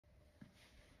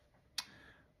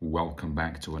Welcome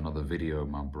back to another video,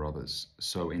 my brothers.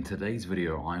 So in today's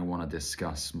video, I want to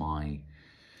discuss my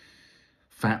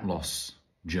fat loss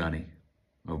journey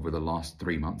over the last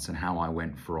 3 months and how I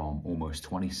went from almost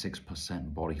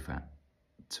 26% body fat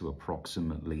to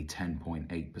approximately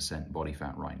 10.8% body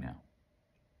fat right now.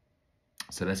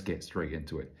 So let's get straight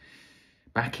into it.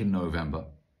 Back in November,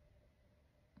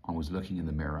 I was looking in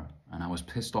the mirror and I was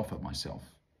pissed off at myself.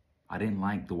 I didn't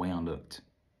like the way I looked.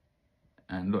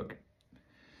 And look,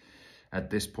 at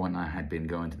this point, I had been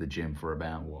going to the gym for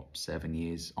about, 7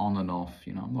 years, on and off.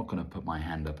 I'm not going to put my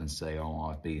hand up and say, oh,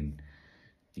 I've been,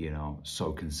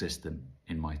 so consistent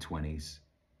in my 20s.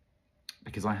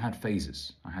 Because I had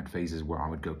phases. I had phases where I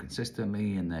would go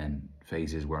consistently and then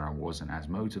phases where I wasn't as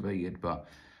motivated. But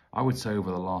I would say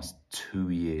over the last 2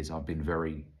 years, I've been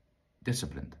very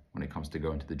disciplined when it comes to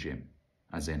going to the gym.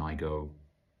 As in, I go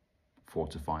 4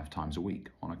 to 5 times a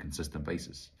week on a consistent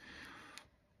basis.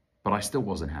 But I still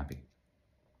wasn't happy.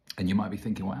 And you might be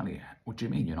thinking, well, Ali, what do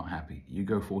you mean you're not happy? You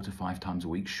go 4 to 5 times a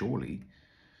week, surely,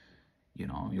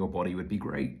 your body would be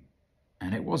great.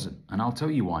 And it wasn't. And I'll tell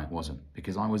you why it wasn't.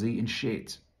 Because I was eating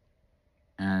shit.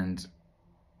 And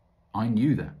I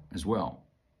knew that as well.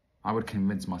 I would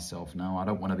convince myself, no, I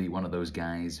don't want to be one of those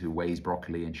guys who weighs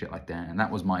broccoli and shit like that. And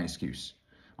that was my excuse.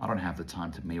 I don't have the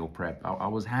time to meal prep. I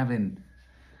was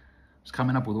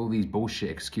coming up with all these bullshit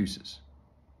excuses.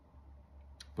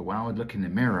 But when I would look in the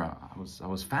mirror, I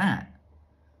was fat.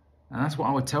 And that's what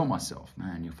I would tell myself.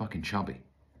 Man, you're fucking chubby.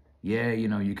 Yeah,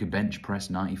 you could bench press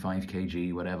 95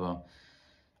 kg, whatever.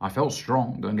 I felt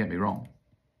strong, don't get me wrong.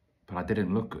 But I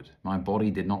didn't look good. My body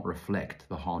did not reflect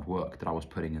the hard work that I was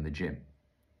putting in the gym.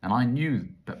 And I knew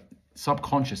that,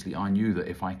 subconsciously, I knew that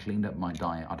if I cleaned up my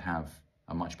diet, I'd have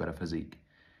a much better physique.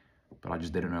 But I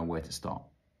just didn't know where to start.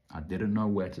 I didn't know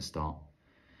where to start.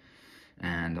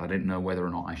 And I didn't know whether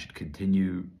or not I should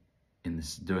continue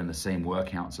doing the same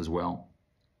workouts as well.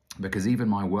 Because even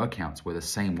my workouts were the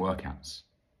same workouts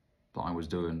that I was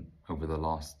doing over the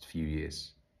last few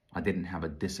years. I didn't have a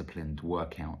disciplined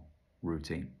workout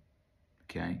routine,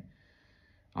 okay?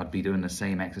 I'd be doing the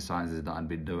same exercises that I'd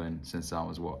been doing since I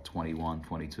was, 21,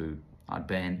 22. I'd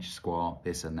bench, squat,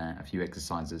 this and that, a few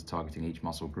exercises targeting each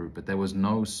muscle group, but there was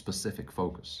no specific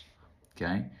focus,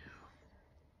 okay?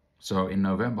 So in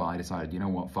November, I decided, you know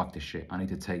what, fuck this shit. I need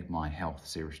to take my health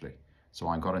seriously. So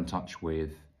I got in touch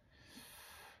with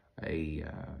a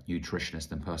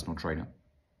nutritionist and personal trainer,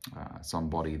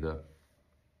 somebody that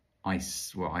I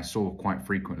saw quite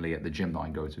frequently at the gym that I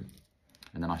go to.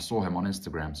 And then I saw him on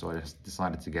Instagram, so I just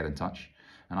decided to get in touch.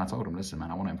 And I told him, listen,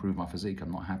 man, I want to improve my physique.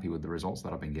 I'm not happy with the results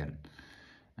that I've been getting.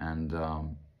 And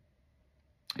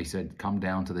he said, come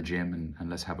down to the gym and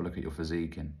let's have a look at your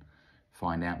physique and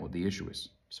find out what the issue is.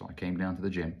 So I came down to the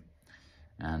gym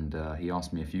and he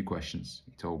asked me a few questions.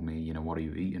 He told me, what are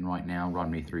you eating right now? Run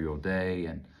me through your day.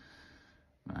 And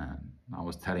I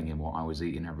was telling him what I was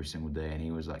eating every single day. And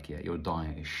he was like, yeah, your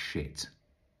diet is shit.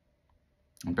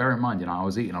 And bear in mind, I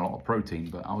was eating a lot of protein,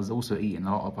 but I was also eating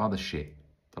a lot of other shit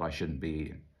that I shouldn't be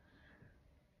eating.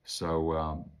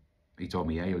 So he told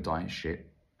me, yeah, your diet's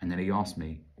shit. And then he asked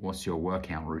me, what's your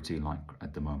workout routine like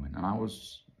at the moment? And I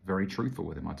was very truthful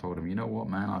with him. I told him, you know what,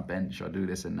 man, I bench, I do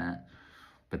this and that.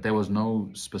 But there was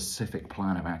no specific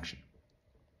plan of action.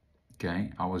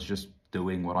 Okay? I was just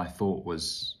doing what I thought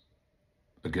was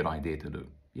a good idea to do.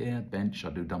 Yeah, bench,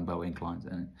 I do dumbbell inclines.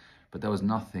 But there was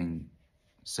nothing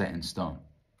set in stone.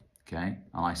 Okay?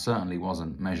 And I certainly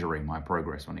wasn't measuring my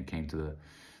progress when it came to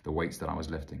the weights that I was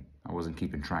lifting. I wasn't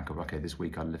keeping track of, okay, this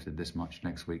week I lifted this much,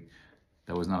 next week.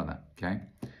 There was none of that. Okay?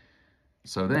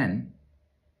 So then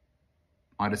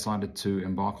I decided to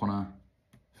embark on a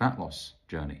fat loss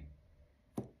journey.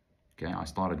 Okay, I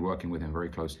started working with him very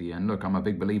closely. And look, I'm a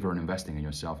big believer in investing in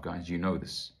yourself, guys. You know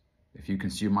this. If you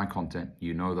consume my content,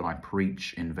 you know that I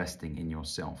preach investing in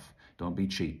yourself. Don't be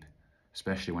cheap,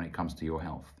 especially when it comes to your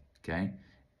health, okay?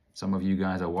 Some of you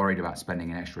guys are worried about spending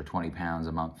an extra 20 pounds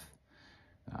a month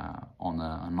on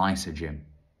a nicer gym.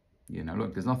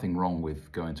 Look, there's nothing wrong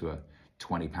with going to a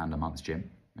 20 pound a month gym,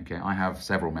 okay? I have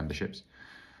several memberships.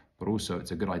 But also, it's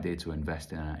a good idea to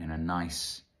invest in a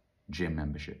nice gym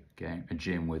membership, okay? A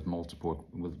gym with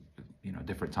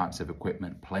different types of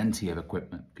equipment, plenty of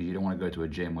equipment, because you don't want to go to a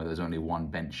gym where there's only one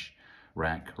bench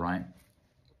rack, right?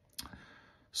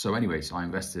 So anyways, I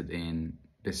invested in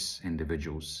this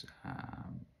individual's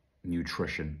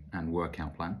nutrition and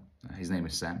workout plan. His name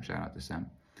is Sam. Shout out to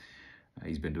Sam.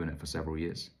 He's been doing it for several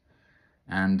years.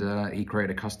 And he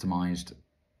created a customized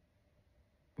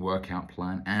workout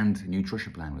plan and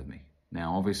nutrition plan with me.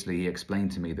 Now, obviously, he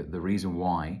explained to me that the reason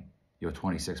why you're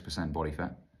 26% body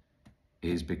fat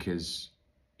is because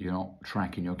you're not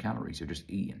tracking your calories. You're just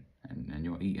eating, and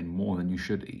you're eating more than you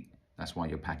should eat. That's why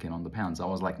you're packing on the pounds. I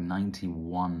was like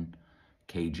 91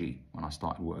 kg when I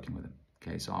started working with him.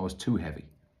 Okay, so I was too heavy.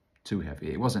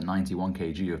 It wasn't 91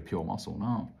 kg of pure muscle,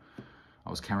 no. I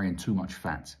was carrying too much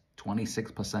fat.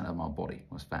 26% of my body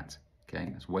was fat. Okay,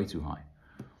 that's way too high.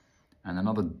 And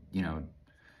another,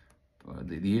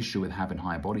 the issue with having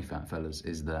high body fat, fellas,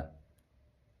 is that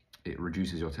it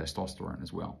reduces your testosterone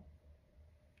as well.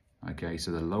 Okay, so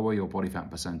the lower your body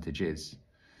fat percentage is,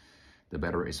 the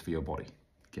better it is for your body.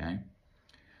 Okay,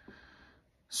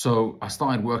 so I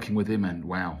started working with him, and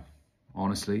wow,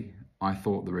 honestly, I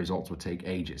thought the results would take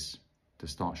ages to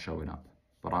start showing up,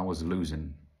 but I was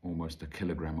losing almost a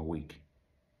kilogram a week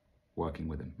working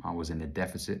with him. I was in a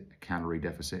calorie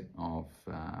deficit of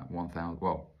 1,000.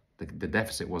 Well, the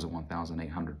deficit wasn't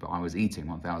 1,800, but I was eating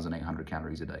 1,800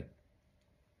 calories a day.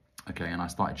 Okay, and I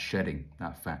started shedding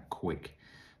that fat quick.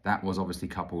 That was obviously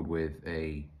coupled with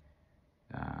a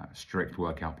strict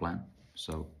workout plan.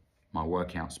 So my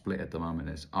workout split at the moment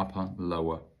is upper,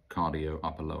 lower, cardio,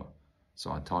 upper, lower.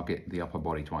 So I target the upper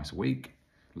body twice a week,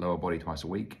 lower body twice a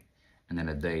week, and then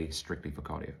a day strictly for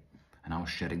cardio. And I was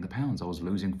shedding the pounds. I was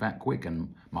losing fat quick,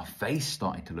 and my face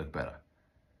started to look better.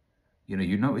 You know,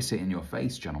 you notice it in your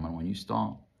face, gentlemen, when you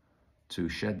start to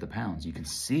shed the pounds. You can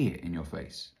see it in your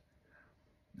face.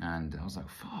 And I was like,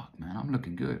 fuck, man, I'm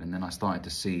looking good. And then I started to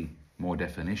see more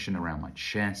definition around my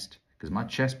chest, because my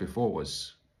chest before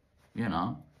was,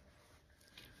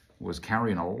 was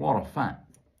carrying a lot of fat.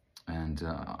 And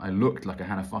I looked like I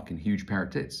had a fucking huge pair of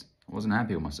tits. I wasn't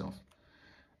happy with myself.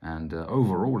 And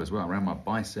overall as well, around my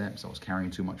biceps, I was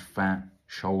carrying too much fat,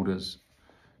 shoulders,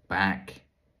 back,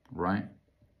 right?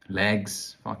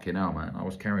 Legs, fucking hell, man. I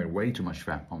was carrying way too much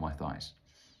fat on my thighs.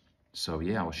 So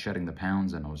yeah, I was shedding the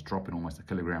pounds, and I was dropping almost a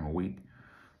kilogram a week.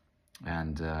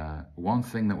 And one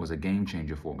thing that was a game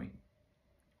changer for me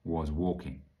was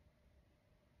walking.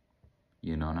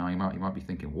 You know, now you might be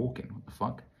thinking, walking, what the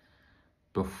fuck?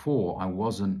 Before, I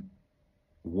wasn't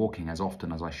walking as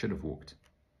often as I should have walked.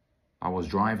 I was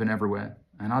driving everywhere,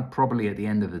 and I'd probably at the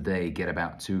end of the day get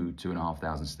about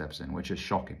 2,500 steps in, which is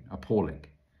shocking, appalling.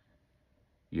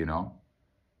 You know,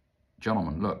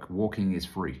 gentlemen, look, walking is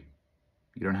free.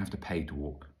 You don't have to pay to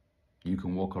walk. You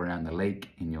can walk around the lake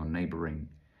in your neighboring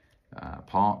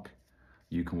park.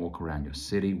 You can walk around your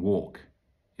city, walk.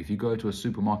 If you go to a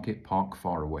supermarket, park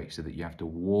far away so that you have to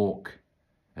walk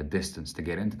a distance to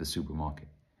get into the supermarket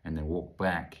and then walk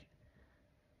back.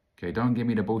 Okay, don't give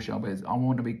me the bullshit, but I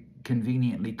want to be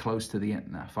conveniently close to the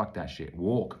end. Nah, fuck that shit.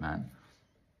 Walk, man.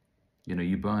 You know,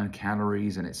 you burn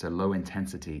calories, and it's a low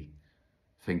intensity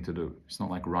thing to do. It's not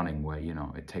like running where,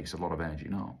 it takes a lot of energy.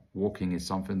 No, walking is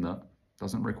something that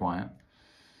doesn't require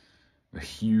a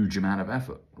huge amount of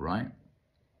effort, right?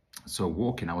 So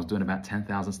walking, I was doing about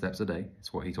 10,000 steps a day.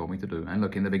 It's what he told me to do. And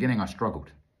look, in the beginning, I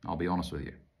struggled. I'll be honest with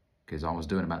you, because I was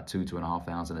doing about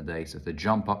 2,500 a day. So to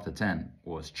jump up to 10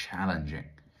 was challenging.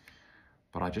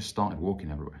 But I just started walking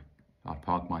everywhere. I'd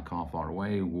park my car far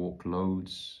away, walk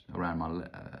loads around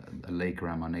a lake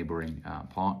around my neighboring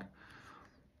park.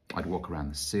 I'd walk around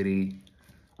the city.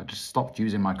 I just stopped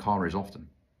using my car as often.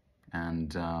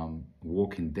 And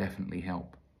walking definitely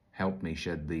helped me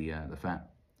shed the fat.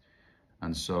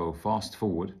 And so fast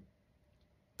forward,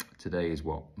 today is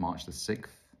what, March the 6th?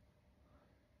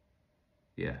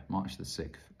 Yeah, March the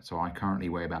 6th. So I currently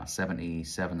weigh about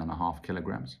 77.5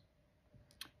 kilograms.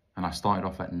 And I started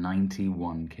off at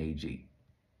 91 kg.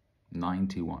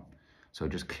 91. So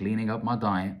just cleaning up my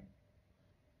diet,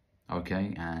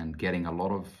 okay, and getting a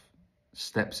lot of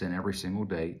steps in every single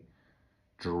day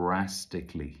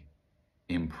drastically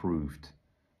improved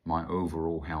my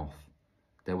overall health.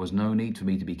 There was no need for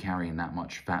me to be carrying that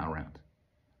much fat around.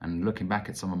 And looking back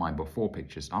at some of my before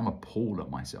pictures, I'm appalled at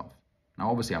myself. Now,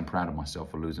 obviously, I'm proud of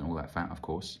myself for losing all that fat, of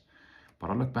course. But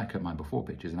I look back at my before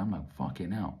pictures and I'm like,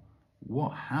 fucking hell, what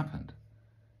happened?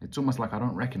 It's almost like I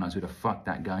don't recognize who the fuck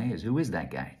that guy is. Who is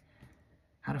that guy?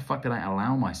 How the fuck did I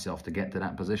allow myself to get to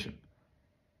that position?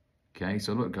 Okay,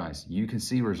 so look, guys, you can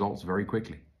see results very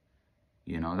quickly.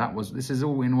 This is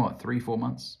all in what, 3-4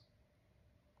 months?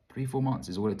 3-4 months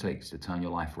is all it takes to turn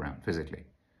your life around physically.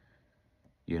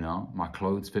 My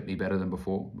clothes fit me better than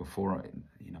before. Before,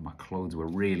 my clothes were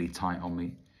really tight on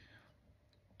me.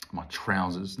 My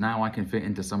trousers, now I can fit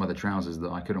into some of the trousers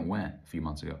that I couldn't wear a few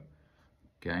months ago.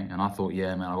 Okay, and I thought,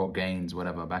 yeah, man, I got gains,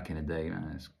 whatever, back in the day,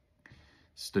 man, it's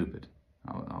stupid.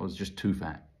 I was just too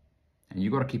fat. And you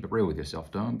got to keep it real with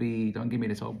yourself. Don't give me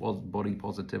this whole body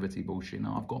positivity bullshit.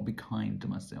 No, I've got to be kind to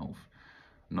myself.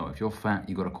 No, if you're fat,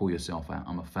 you got to call yourself out.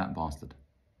 I'm a fat bastard.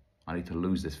 I need to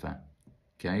lose this fat.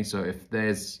 Okay, so if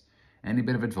there's any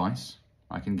bit of advice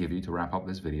I can give you to wrap up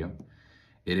this video,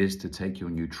 it is to take your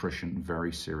nutrition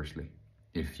very seriously.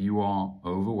 If you are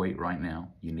overweight right now,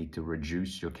 you need to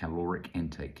reduce your caloric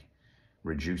intake.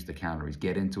 Reduce the calories.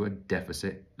 Get into a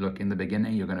deficit. Look, in the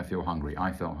beginning, you're going to feel hungry.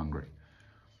 I felt hungry.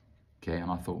 Okay,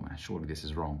 and I thought, man, surely this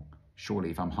is wrong.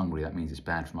 Surely if I'm hungry, that means it's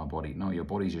bad for my body. No, your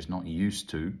body's just not used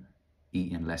to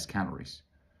eating less calories.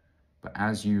 But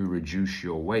as you reduce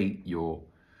your weight, your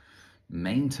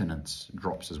maintenance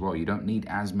drops as well. You don't need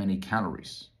as many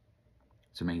calories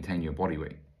to maintain your body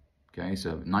weight. Okay,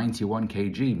 so 91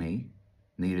 kg me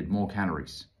needed more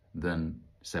calories than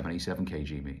 77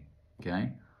 kg me.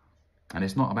 Okay, and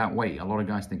it's not about weight. A lot of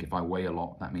guys think if I weigh a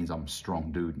lot, that means I'm a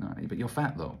strong dude. No, but you're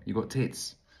fat though. You got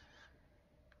tits.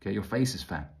 Okay, your face is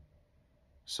fat.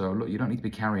 So look, you don't need to be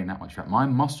carrying that much fat. My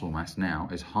muscle mass now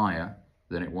is higher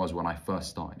than it was when I first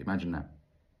started. Imagine that.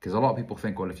 Because a lot of people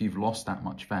think, well, if you've lost that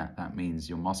much fat, that means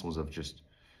your muscles have just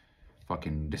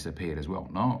fucking disappeared as well.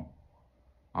 No.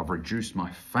 I've reduced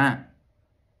my fat,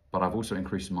 but I've also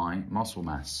increased my muscle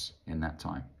mass in that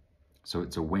time. So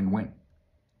it's a win-win.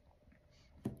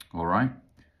 All right?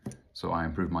 So I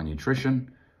improved my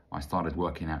nutrition. I started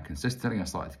working out consistently. I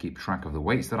started to keep track of the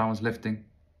weights that I was lifting.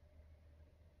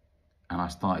 And I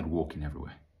started walking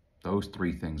everywhere. Those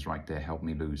three things right there helped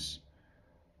me lose,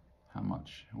 how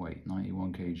much? Weight,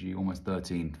 91 kg, almost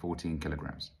 13, 14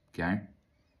 kilograms. Okay?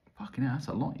 Fucking hell, that's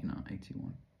a lot, you know,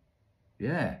 81.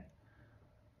 Yeah.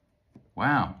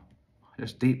 Wow. I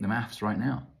just deep the maths right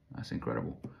now. That's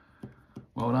incredible.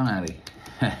 Well done, Ali.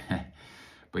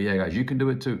 But yeah, guys, you can do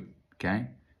it too. Okay?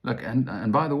 Look,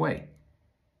 and by the way,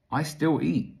 I still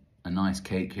eat a nice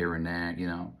cake here and there, you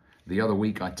know. The other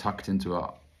week, I tucked into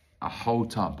a whole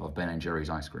tub of Ben-Hariz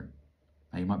ice cream.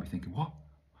 Now, you might be thinking, what?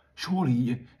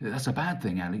 Surely that's a bad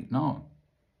thing, Ali. No.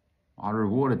 I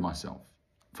rewarded myself.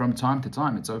 From time to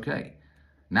time, it's okay.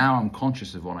 Now I'm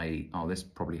conscious of what I eat. Oh, this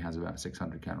probably has about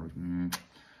 600 calories.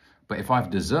 But if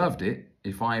I've deserved it,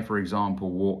 if I, for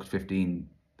example, walked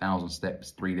 15,000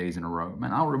 steps 3 days in a row,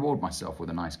 man, I'll reward myself with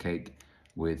a nice cake,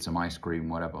 with some ice cream,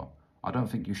 whatever. I don't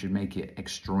think you should make it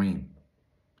extreme.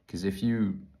 Because if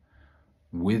you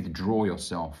withdraw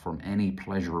yourself from any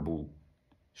pleasurable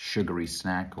sugary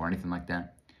snack or anything like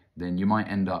that, then you might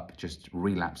end up just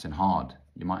relapsing hard.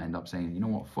 You might end up saying, you know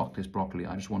what, fuck this broccoli,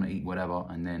 I just want to eat whatever,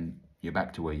 and then you're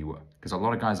back to where you were. Because a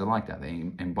lot of guys are like that.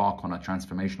 They embark on a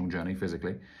transformational journey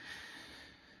physically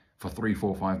for 3,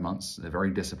 4, 5 months. They're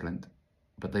very disciplined,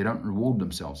 but they don't reward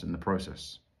themselves in the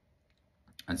process.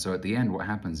 And so at the end, what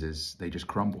happens is they just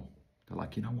crumble. They're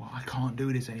like, you know what, I can't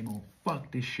do this anymore.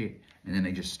 Fuck this shit. And then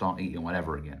they just start eating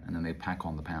whatever again. And then they pack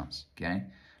on the pounds, okay?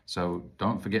 So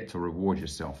don't forget to reward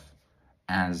yourself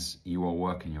as you are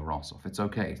working your ass off. It's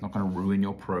okay. It's not going to ruin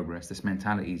your progress. This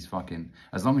mentality is fucking,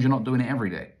 as long as you're not doing it every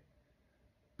day.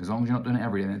 As long as you're not doing it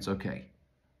every day, then it's okay.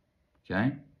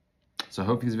 Okay? So I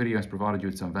hope this video has provided you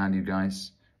with some value,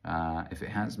 guys. If it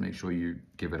has, make sure you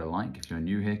give it a like. If you're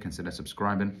new here, consider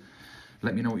subscribing.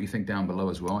 Let me know what you think down below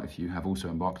as well. If you have also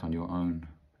embarked on your own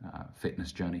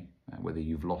fitness journey, whether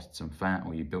you've lost some fat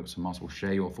or you built some muscle,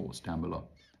 share your thoughts down below.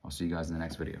 I'll see you guys in the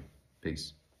next video.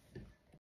 Peace.